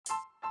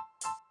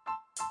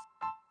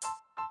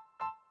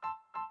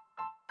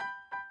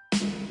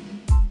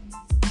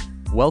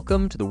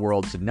Welcome to the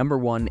world's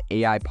 #1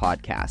 AI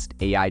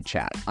podcast, AI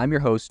Chat. I'm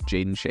your host,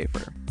 Jaden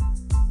Schaefer.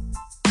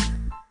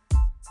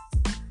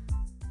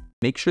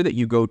 Make sure that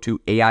you go to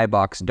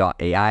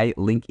aibox.ai,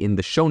 link in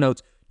the show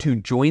notes, to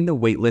join the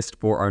waitlist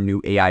for our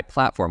new AI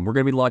platform. We're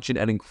going to be launching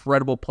an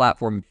incredible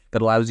platform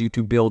that allows you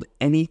to build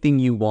anything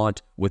you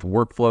want with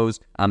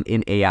workflows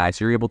in AI.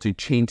 So you're able to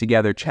chain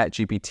together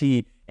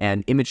ChatGPT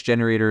and image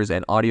generators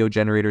and audio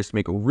generators to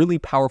make really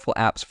powerful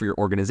apps for your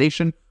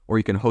organization, or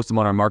you can host them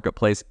on our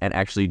marketplace and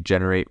actually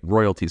generate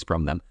royalties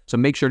from them. So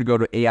make sure to go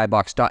to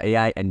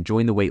aibox.ai and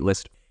join the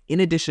waitlist. In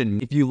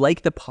addition, if you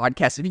like the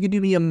podcast, if you could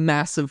do me a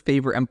massive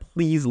favor and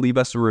please leave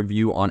us a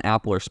review on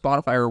Apple or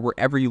Spotify or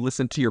wherever you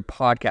listen to your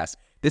podcast.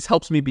 This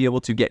helps me be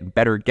able to get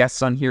better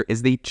guests on here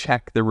as they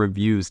check the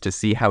reviews to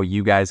see how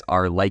you guys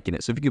are liking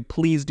it. So if you could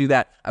please do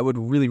that, I would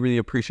really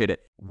appreciate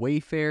it.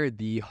 Wayfair,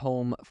 the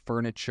home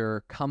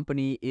furniture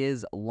company,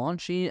 is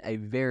launching a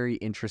very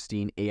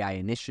interesting AI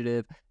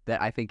initiative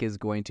that I think is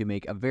going to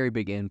make a very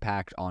big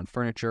impact on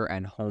furniture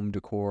and home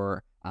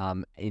decor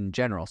in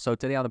general. So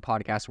today on the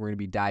podcast, we're going to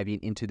be diving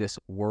into this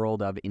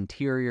world of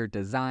interior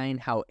design,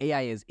 how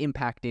AI is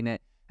impacting it,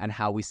 and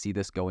how we see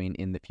this going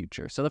in the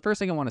future. So the first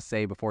thing I want to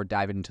say before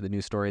diving into the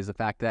news story is the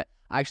fact that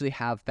I actually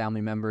have family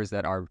members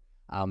that are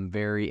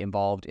very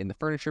involved in the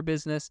furniture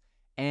business,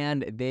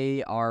 and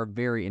they are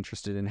very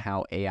interested in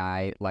how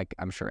AI, like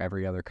I'm sure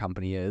every other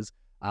company is,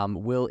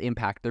 will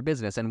impact their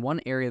business. And one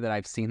area that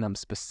I've seen them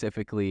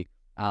specifically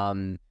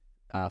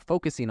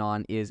focusing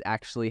on is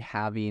actually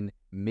having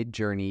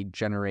Midjourney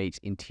generate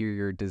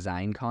interior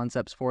design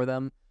concepts for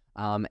them.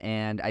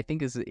 And I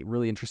think is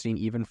really interesting,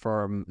 even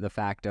from the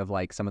fact of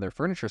like some of their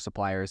furniture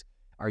suppliers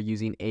are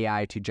using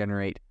AI to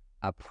generate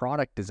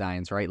product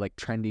designs, right? Like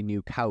trendy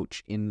new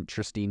couch,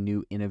 interesting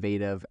new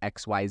innovative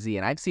XYZ.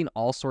 And I've seen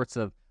all sorts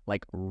of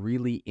like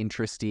really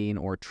interesting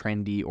or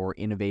trendy or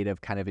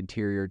innovative kind of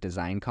interior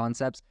design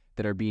concepts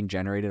that are being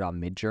generated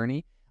on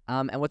Midjourney.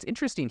 And what's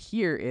interesting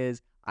here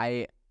is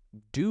I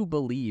do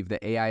believe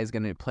that AI is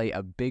going to play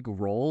a big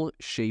role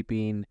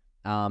shaping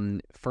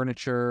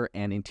furniture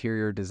and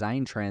interior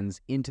design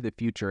trends into the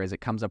future as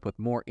it comes up with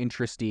more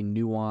interesting,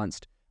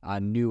 nuanced,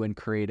 new and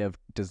creative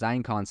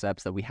design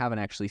concepts that we haven't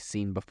actually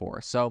seen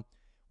before. So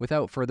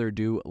without further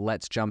ado,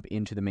 let's jump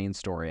into the main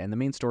story. And the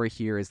main story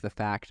here is the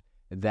fact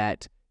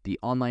that the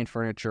online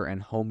furniture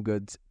and home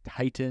goods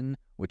titan,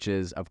 which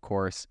is, of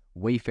course,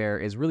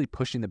 Wayfair, is really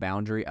pushing the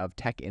boundary of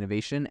tech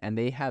innovation. And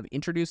they have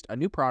introduced a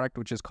new product,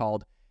 which is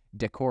called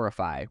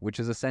Decorify, which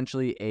is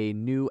essentially a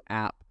new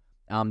app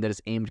that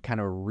is aimed to kind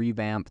of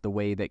revamp the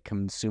way that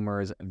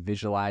consumers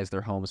visualize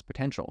their home's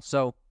potential.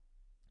 So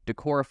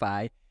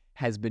Decorify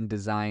has been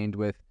designed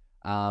with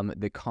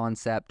the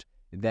concept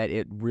that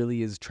it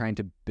really is trying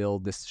to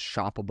build this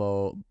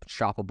shoppable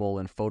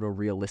and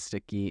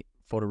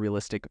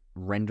photorealistic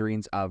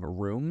renderings of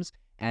rooms,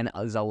 and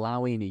is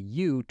allowing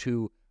you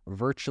to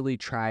virtually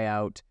try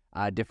out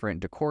different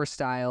decor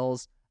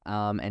styles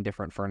and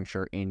different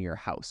furniture in your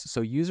house.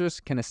 So users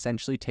can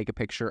essentially take a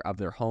picture of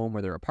their home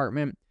or their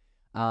apartment,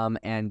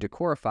 and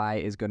Decorify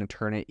is going to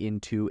turn it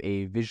into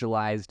a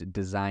visualized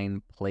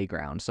design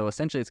playground. So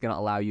essentially, it's going to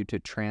allow you to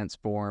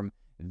transform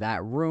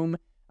that room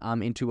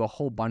into a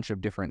whole bunch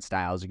of different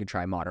styles. You can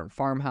try modern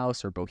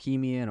farmhouse or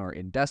bohemian or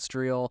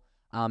industrial.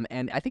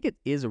 And I think it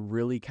is a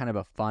really kind of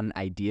a fun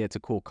idea. It's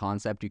a cool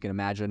concept. You can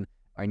imagine,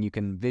 and you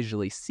can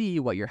visually see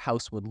what your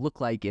house would look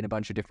like in a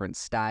bunch of different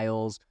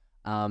styles.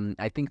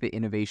 I think the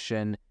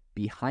innovation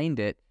behind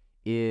it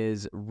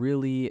is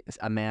really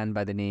a man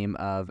by the name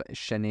of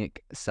Shenik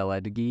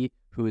Saledgi,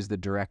 who is the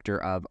director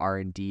of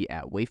R&D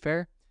at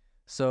Wayfair.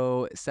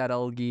 So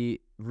Saledgi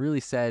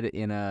really said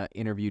in an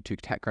interview to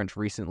TechCrunch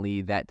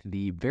recently that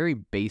the very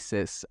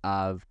basis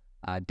of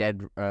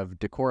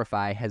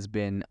Decorify has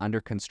been under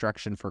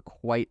construction for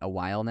quite a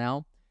while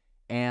now,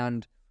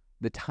 and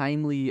the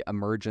timely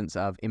emergence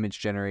of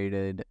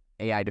image-generated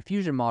AI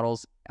diffusion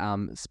models,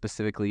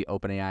 specifically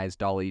OpenAI's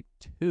DALL-E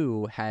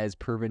 2, has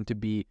proven to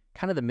be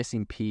kind of the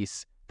missing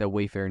piece that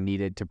Wayfair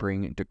needed to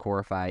bring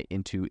Decorify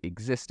into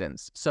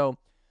existence. So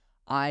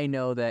I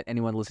know that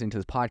anyone listening to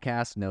this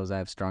podcast knows I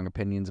have strong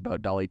opinions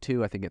about DALL-E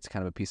 2. I think it's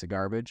kind of a piece of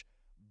garbage,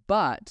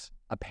 but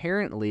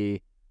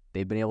apparently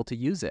they've been able to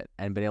use it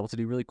and been able to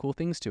do really cool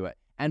things to it.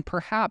 And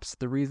perhaps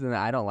the reason that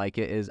I don't like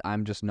it is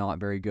I'm just not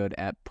very good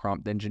at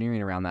prompt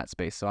engineering around that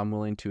space. So I'm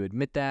willing to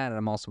admit that, and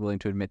I'm also willing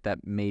to admit that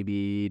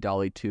maybe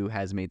DALL-E 2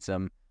 has made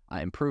some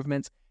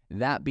improvements.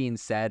 That being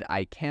said,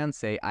 I can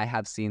say I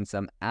have seen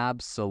some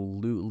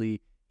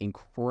absolutely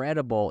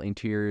incredible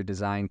interior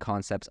design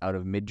concepts out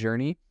of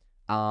Midjourney.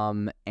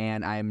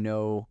 And I'm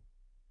no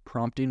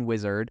prompting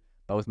wizard,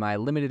 but with my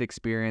limited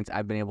experience,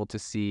 I've been able to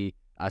see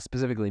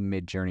specifically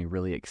Midjourney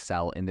really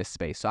excel in this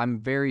space. So I'm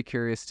very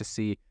curious to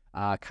see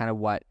kind of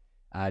what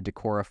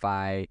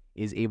Decorify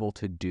is able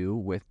to do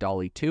with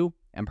DALL-E 2,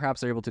 and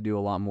perhaps they're able to do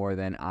a lot more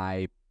than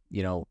I,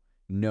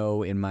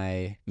 know in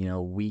my,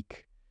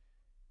 weak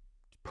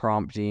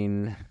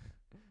prompting.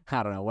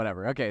 I don't know,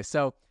 whatever. Okay,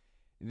 so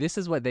this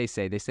is what they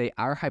say. They say,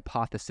 our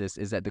hypothesis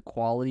is that the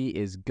quality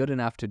is good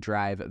enough to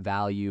drive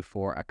value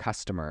for a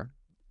customer.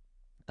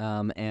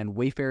 And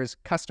Wayfair's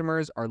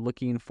customers are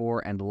looking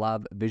for and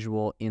love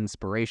visual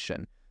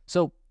inspiration.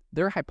 So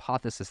their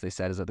hypothesis, they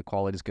said, is that the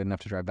quality is good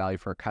enough to drive value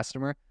for a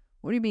customer.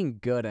 What do you mean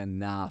good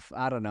enough?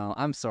 I don't know.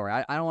 I'm sorry.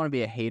 I don't want to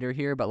be a hater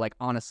here, but like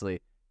honestly,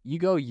 you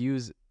go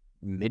use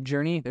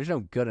Midjourney, there's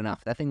no good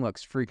enough. That thing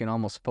looks freaking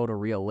almost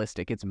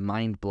photorealistic. It's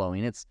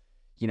mind-blowing. It's,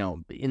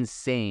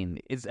 insane.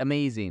 It's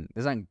amazing.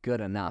 There's not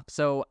good enough.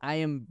 So I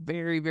am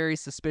very, very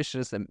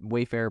suspicious that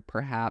Wayfair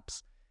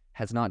perhaps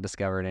has not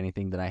discovered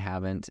anything that I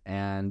haven't,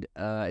 and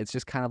it's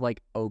just kind of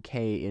like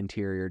okay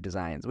interior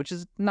designs, which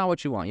is not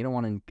what you want. You don't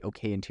want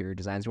okay interior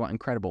designs. You want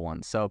incredible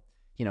ones. So,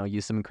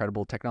 use some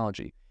incredible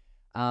technology.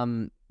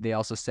 They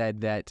also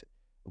said that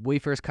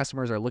Wayfair's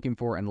customers are looking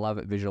for and love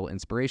visual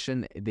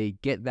inspiration. They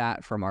get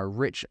that from our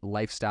rich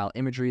lifestyle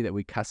imagery that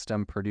we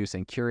custom produce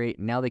and curate.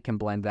 Now they can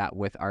blend that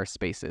with our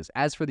spaces.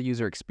 As for the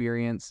user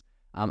experience,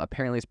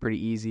 apparently it's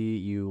pretty easy.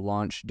 You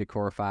launch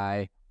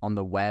Decorify on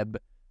the web,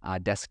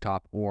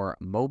 desktop, or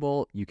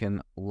mobile. You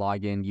can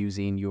log in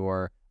using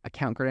your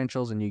account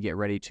credentials and you get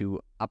ready to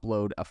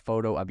upload a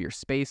photo of your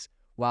space.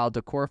 While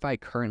Decorify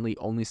currently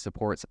only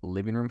supports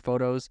living room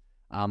photos,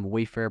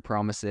 Wayfair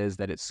promises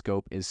that its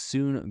scope is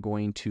soon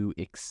going to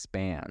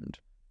expand.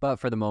 But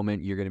for the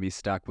moment, you're going to be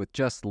stuck with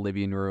just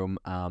living room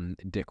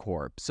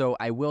decor. So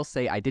I will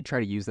say I did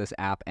try to use this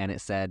app and it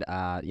said,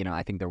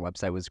 I think their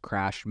website was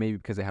crashed, maybe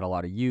because they had a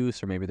lot of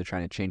use or maybe they're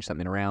trying to change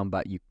something around,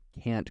 but you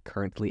can't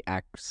currently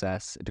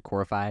access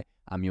Decorify.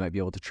 You might be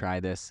able to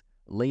try this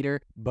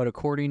later. But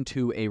according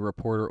to a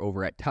reporter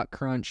over at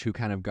TechCrunch who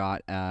kind of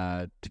got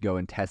to go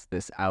and test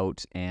this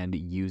out and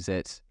use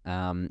it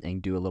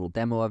and do a little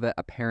demo of it,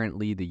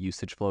 apparently the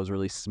usage flow is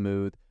really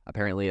smooth.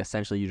 Apparently,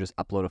 essentially, you just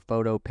upload a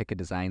photo, pick a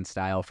design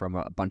style from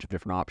a bunch of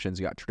different options.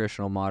 You got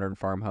traditional, modern,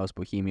 farmhouse,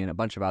 bohemian, a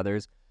bunch of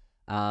others.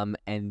 And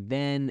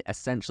then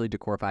essentially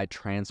Decorify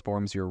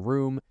transforms your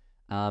room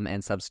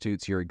and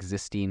substitutes your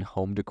existing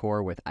home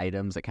decor with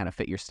items that kind of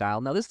fit your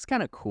style. Now, this is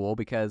kind of cool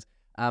because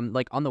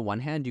like on the one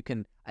hand, you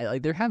can,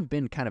 there have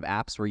been kind of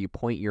apps where you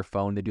point your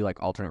phone to do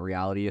like alternate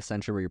reality,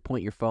 essentially, where you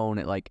point your phone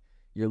at like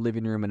your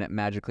living room and it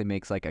magically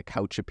makes like a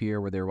couch appear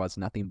where there was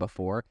nothing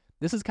before.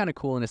 This is kind of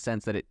cool in a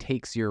sense that it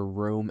takes your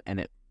room and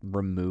it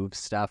removes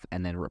stuff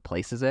and then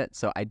replaces it.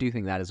 So I do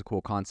think that is a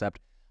cool concept.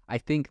 I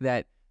think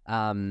that,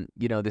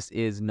 this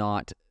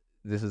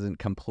isn't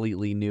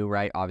completely new,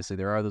 right? Obviously,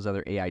 there are those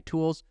other AI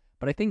tools.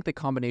 But I think the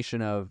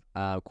combination of,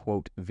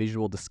 quote,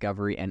 visual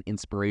discovery and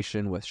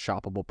inspiration with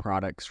shoppable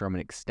products from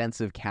an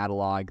extensive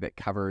catalog that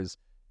covers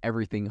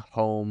everything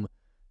home,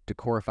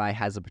 Decorify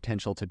has the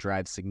potential to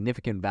drive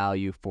significant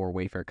value for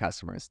Wayfair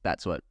customers.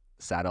 That's what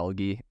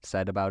Sadalgi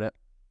said about it.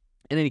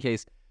 In any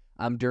case,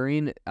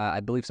 during, I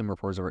believe some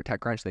reporters over at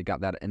TechCrunch, they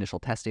got that initial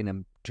testing,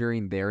 and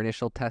during their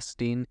initial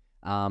testing,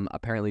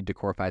 apparently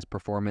Decorify's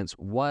performance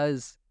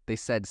was, they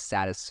said,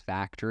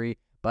 satisfactory,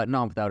 but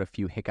not without a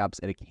few hiccups.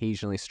 It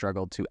occasionally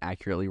struggled to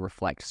accurately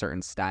reflect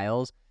certain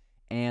styles,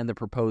 and the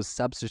proposed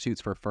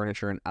substitutes for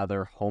furniture and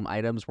other home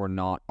items were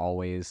not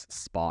always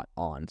spot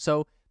on.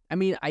 So, I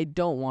mean, I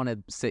don't want to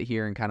sit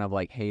here and kind of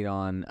like hate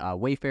on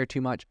Wayfair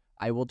too much.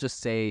 I will just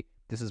say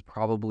this is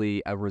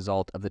probably a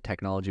result of the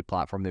technology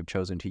platform they've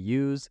chosen to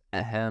use,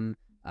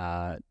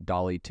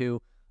 DALL-E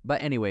 2.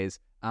 But anyways,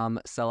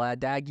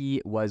 Saladagi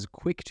was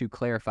quick to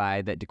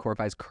clarify that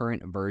Decorify's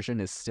current version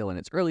is still in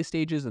its early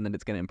stages and that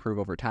it's going to improve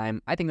over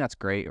time. I think that's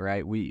great,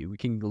 right? We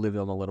can leave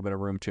them a little bit of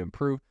room to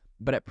improve.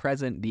 But at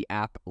present, the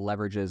app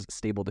leverages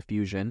Stable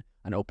Diffusion,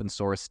 an open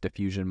source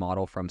diffusion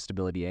model from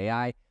Stability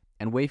AI,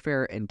 and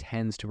Wayfair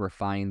intends to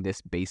refine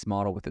this base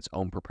model with its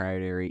own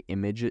proprietary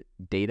image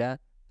data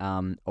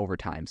over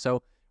time.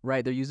 So,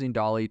 right, they're using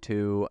DALL-E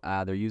 2,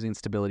 they're using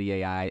Stability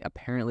AI.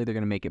 Apparently, they're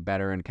going to make it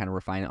better and kind of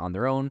refine it on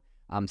their own.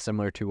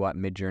 Similar to what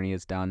Midjourney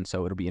has done,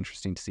 so it'll be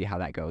interesting to see how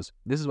that goes.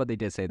 This is what they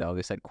did say, though.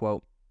 They said,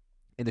 quote,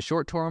 in the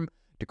short term,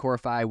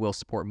 Decorify will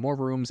support more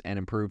rooms and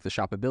improve the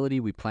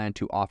shoppability. We plan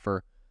to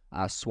offer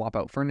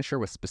swap-out furniture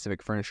with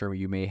specific furniture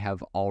you may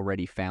have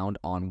already found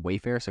on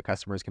Wayfair, so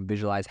customers can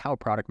visualize how a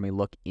product may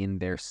look in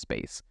their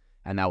space.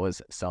 And that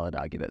was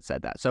Saladagi that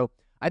said that. So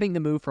I think the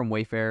move from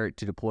Wayfair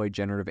to deploy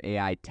generative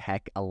AI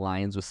tech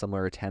aligns with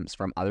similar attempts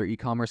from other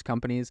e-commerce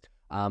companies.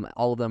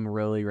 All of them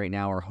really right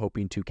now are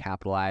hoping to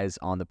capitalize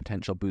on the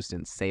potential boost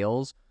in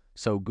sales.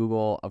 So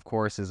Google, of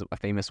course, is a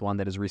famous one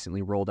that has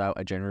recently rolled out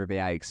a generative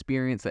AI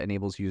experience that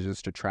enables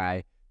users to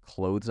try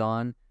clothes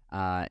on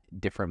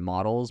different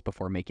models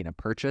before making a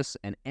purchase.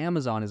 And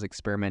Amazon is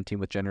experimenting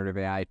with generative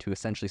AI to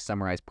essentially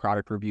summarize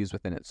product reviews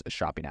within its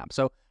shopping app.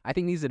 So I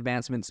think these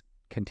advancements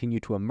continue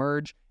to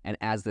emerge. And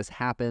as this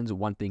happens,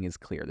 one thing is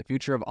clear. The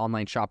future of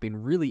online shopping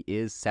really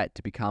is set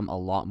to become a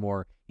lot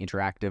more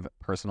interactive,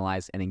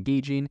 personalized, and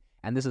engaging.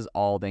 And this is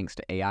all thanks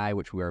to AI,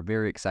 which we are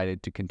very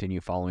excited to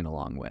continue following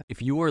along with.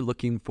 If you are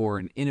looking for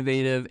an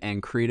innovative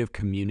and creative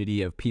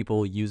community of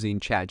people using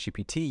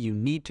ChatGPT, you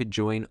need to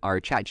join our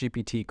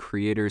ChatGPT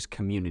creators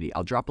community.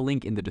 I'll drop a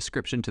link in the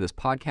description to this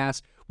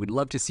podcast. We'd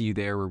love to see you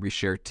there, where we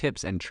share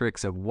tips and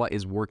tricks of what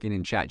is working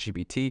in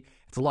ChatGPT.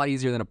 It's a lot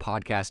easier than a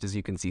podcast, as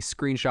you can see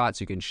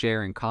screenshots, you can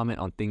share and comment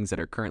on things that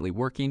are currently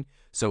working.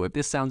 So if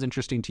this sounds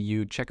interesting to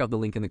you, check out the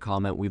link in the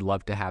comment. We'd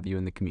love to have you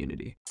in the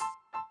community.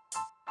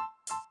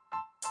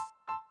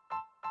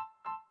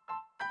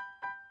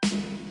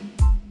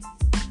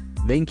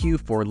 Thank you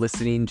for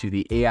listening to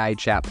the AI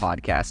Chat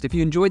Podcast. If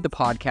you enjoyed the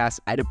podcast,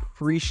 I'd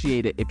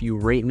appreciate it if you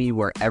rate me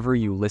wherever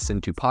you listen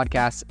to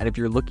podcasts. And if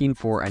you're looking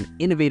for an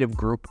innovative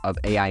group of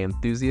AI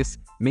enthusiasts,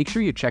 make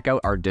sure you check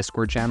out our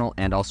Discord channel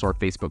and also our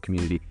Facebook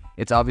community.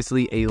 It's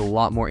obviously a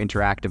lot more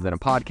interactive than a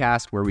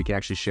podcast, where we can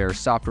actually share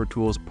software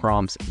tools,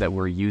 prompts that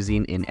we're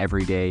using in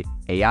everyday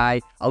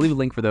AI. I'll leave a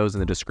link for those in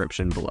the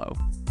description below.